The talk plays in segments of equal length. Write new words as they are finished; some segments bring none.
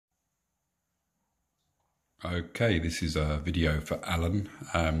Okay, this is a video for Alan.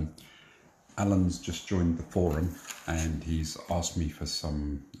 Alan's just joined the forum and he's asked me for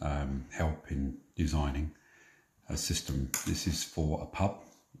some help in designing a system. This is for a pub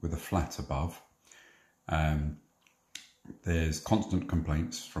with a flat above. There's constant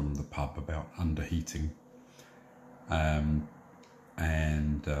complaints from the pub about underheating, and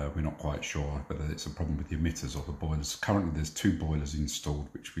we're not quite sure whether it's a problem with the emitters or the boilers. Currently there's 2 boilers installed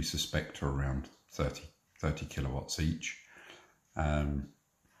which we suspect are around 30 kilowatts each, and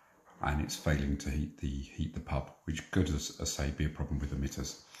it's failing to heat the pub, which could, as I say, be a problem with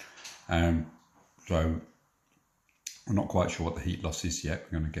emitters. So we're not quite sure what the heat loss is yet.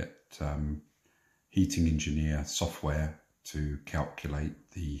 We're going to get heating engineer software to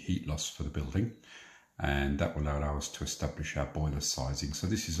calculate the heat loss for the building, and that will allow us to establish our boiler sizing. So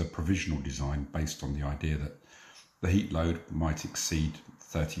this is a provisional design based on the idea that the heat load might exceed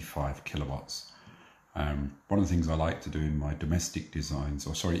 35 kilowatts. One of the things I like to do in my domestic designs,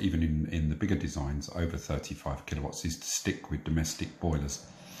 or sorry, even in the bigger designs over 35 kilowatts, is to stick with domestic boilers.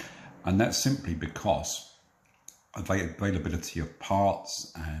 And that's simply because availability of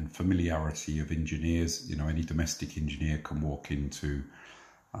parts and familiarity of engineers. You know, any domestic engineer can walk into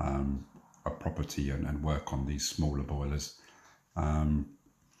a property and work on these smaller boilers.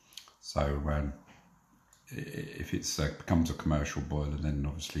 If it becomes a commercial boiler, then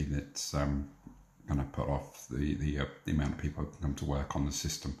obviously that's going to put off the amount of people who can come to work on the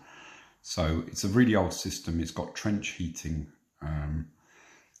system. So it's a really old system. It's got trench heating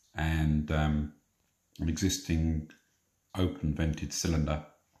and an existing open vented cylinder.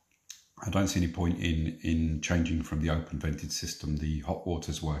 I don't see any point in changing from the open vented system. The hot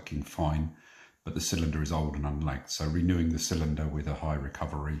water's working fine, but the cylinder is old and unlagged. So renewing the cylinder with a high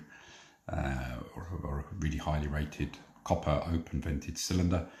recovery or a really highly rated copper open vented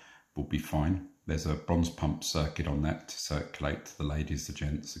cylinder will be fine. There's a bronze pump circuit on that to circulate to the ladies, the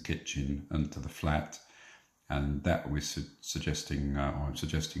gents, the kitchen and to the flat, and that we're suggesting, I'm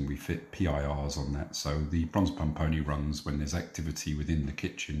suggesting we fit PIRs on that. So the bronze pump only runs when there's activity within the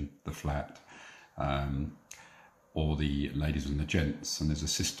kitchen, the flat, or the ladies and the gents, and there's a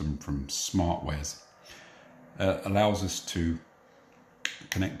system from Smartwares allows us to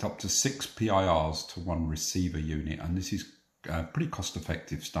connect up to 6 PIRs to 1 receiver unit, and this is pretty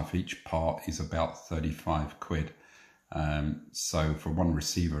cost-effective stuff. Each part is about 35 quid. So for 1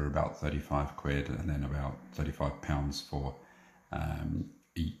 receiver, about 35 quid, and then about £35 for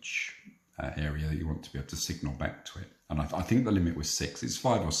each area that you want to be able to signal back to it. And I think the limit was 6. It's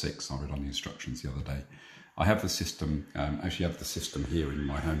 5 or 6. I read on the instructions the other day. I have the system, actually have the system here in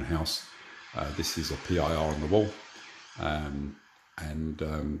my own house. This is a PIR on the wall.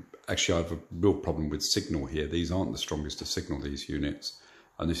 Actually I have a real problem with signal here. These aren't the strongest to signal, these units,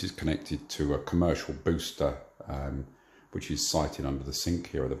 and this is connected to a commercial booster which is sited under the sink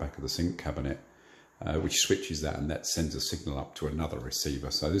here at the back of the sink cabinet, which switches that, and that sends a signal up to another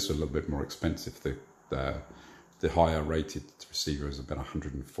receiver. So this is a little bit more expensive. The higher rated receiver is about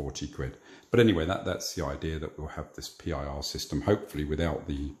 140 quid. But anyway, that's the idea, that we'll have this PIR system, hopefully without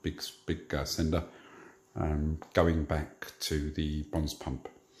the big sender, going back to the bronze pump.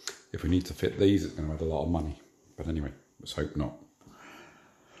 If we need to fit these, it's going to add a lot of money. But anyway, let's hope not.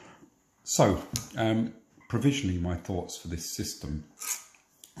 So, provisionally, my thoughts for this system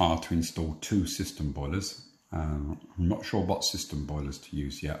are to install 2 system boilers. I'm not sure what system boilers to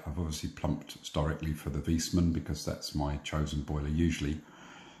use yet. I've obviously plumped directly for the Viessmann because that's my chosen boiler usually.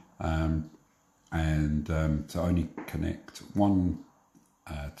 To only connect one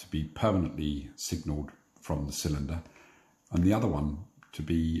to be permanently signalled from the cylinder, and the other one to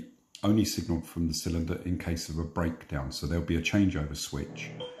be only signalled from the cylinder in case of a breakdown. So there'll be a changeover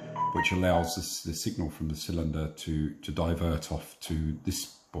switch which allows the signal from the cylinder to divert off to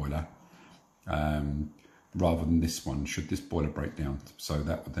this boiler rather than this one, should this boiler break down. So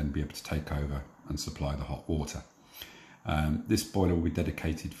that would then be able to take over and supply the hot water. This boiler will be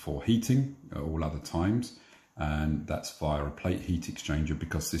dedicated for heating at all other times, and that's via a plate heat exchanger,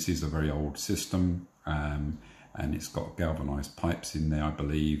 because this is a very old system, and it's got galvanised pipes in there, I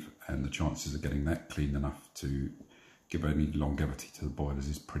believe, and the chances of getting that clean enough to give any longevity to the boilers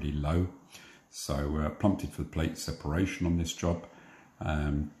is pretty low. So plumped it for the plate separation on this job.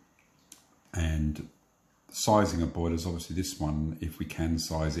 And sizing of boilers, obviously this one, if we can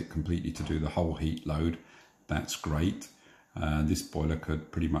size it completely to do the whole heat load, that's great. This boiler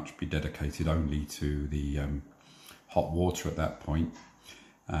could pretty much be dedicated only to the hot water at that point,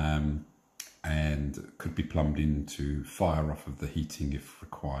 and could be plumbed in to fire off of the heating if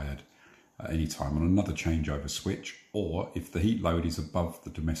required at any time on another changeover switch, or if the heat load is above the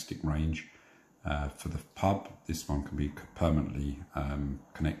domestic range, For the pub, this one can be permanently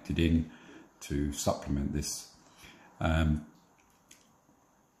connected in to supplement this.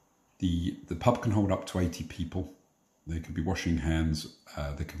 The pub can hold up to 80 people. They could be washing hands,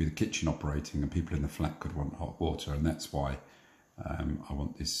 there could be the kitchen operating, and people in the flat could want hot water, and that's why I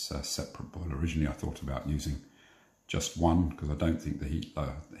want this separate boiler. Originally I thought about using just one, because I don't think the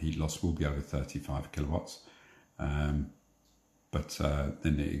heat loss will be over 35 kilowatts. But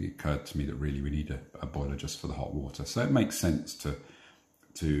then it occurred to me that really we need a boiler just for the hot water. So it makes sense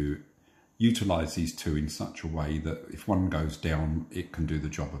to utilise these two in such a way that if one goes down, it can do the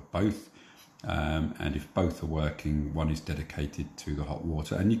job of both. And if both are working, one is dedicated to the hot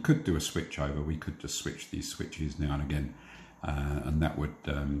water. And you could do a switch over. We could just switch these switches now and again. And that would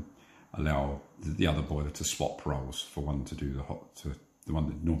allow the other boiler to swap roles, for one to do the one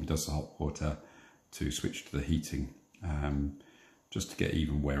that normally does the hot water to switch to the heating. Just to get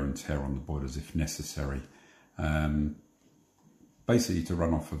even wear and tear on the boilers if necessary. Basically to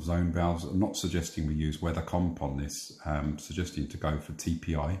run off of zone valves. I'm not suggesting we use weather comp on this, suggesting to go for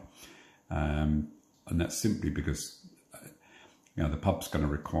TPI. And that's simply because the pub's going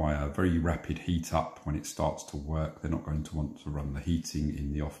to require very rapid heat up when it starts to work. They're not going to want to run the heating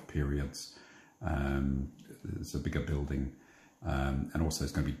in the off periods. It's a bigger building. And also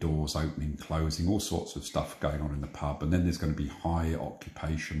there's going to be doors opening, closing, all sorts of stuff going on in the pub. And then there's going to be high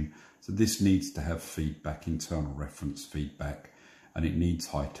occupation. So this needs to have feedback, internal reference feedback, and it needs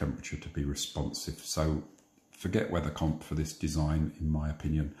high temperature to be responsive. So forget weather comp for this design, in my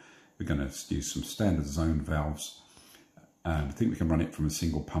opinion. We're going to use some standard zone valves. I think we can run it from a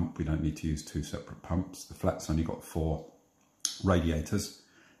single pump. We don't need to use two separate pumps. The flat's only got 4 radiators.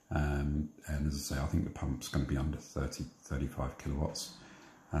 And as I say, I think the pump's going to be under 35 kilowatts.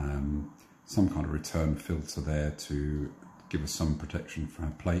 Some kind of return filter there to give us some protection from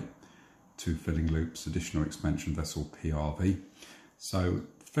our plate. 2 filling loops, additional expansion vessel PRV. So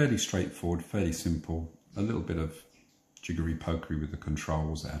fairly straightforward, fairly simple. A little bit of jiggery pokery with the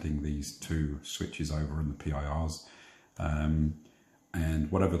controls, adding these 2 switches over in the PIRs. And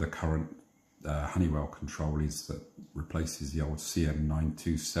whatever the current Honeywell control is that replaces the old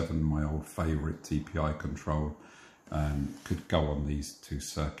CM927, my old favourite TPI control, could go on these 2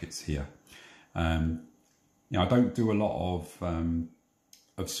 circuits here. I don't do a lot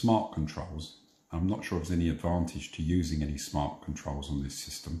of smart controls. I'm not sure if there's any advantage to using any smart controls on this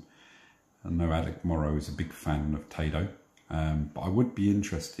system. I know Alec Morrow is a big fan of Tado, but I would be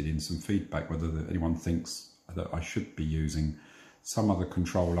interested in some feedback whether anyone thinks that I should be using some other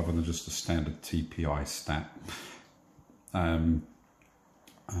control other than just a standard TPI stat. And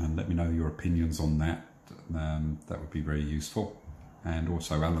let me know your opinions on that. That would be very useful. And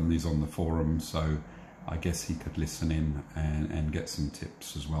also Alan is on the forum, so I guess he could listen in and get some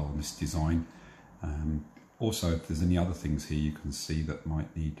tips as well on this design. Also, if there's any other things here you can see that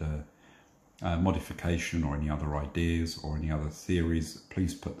might need modification, or any other ideas or any other theories,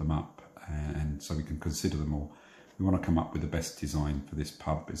 please put them up, and so we can consider them all. We want to come up with the best design for this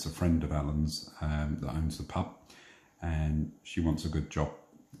pub. It's a friend of Alan's that owns the pub, and she wants a good job.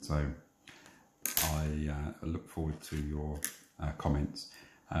 So I look forward to your comments.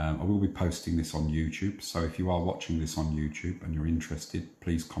 I will be posting this on YouTube, so if you are watching this on YouTube and you're interested,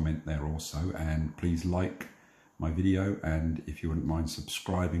 please comment there also, and please like my video, and if you wouldn't mind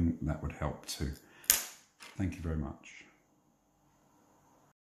subscribing, that would help too. Thank you very much.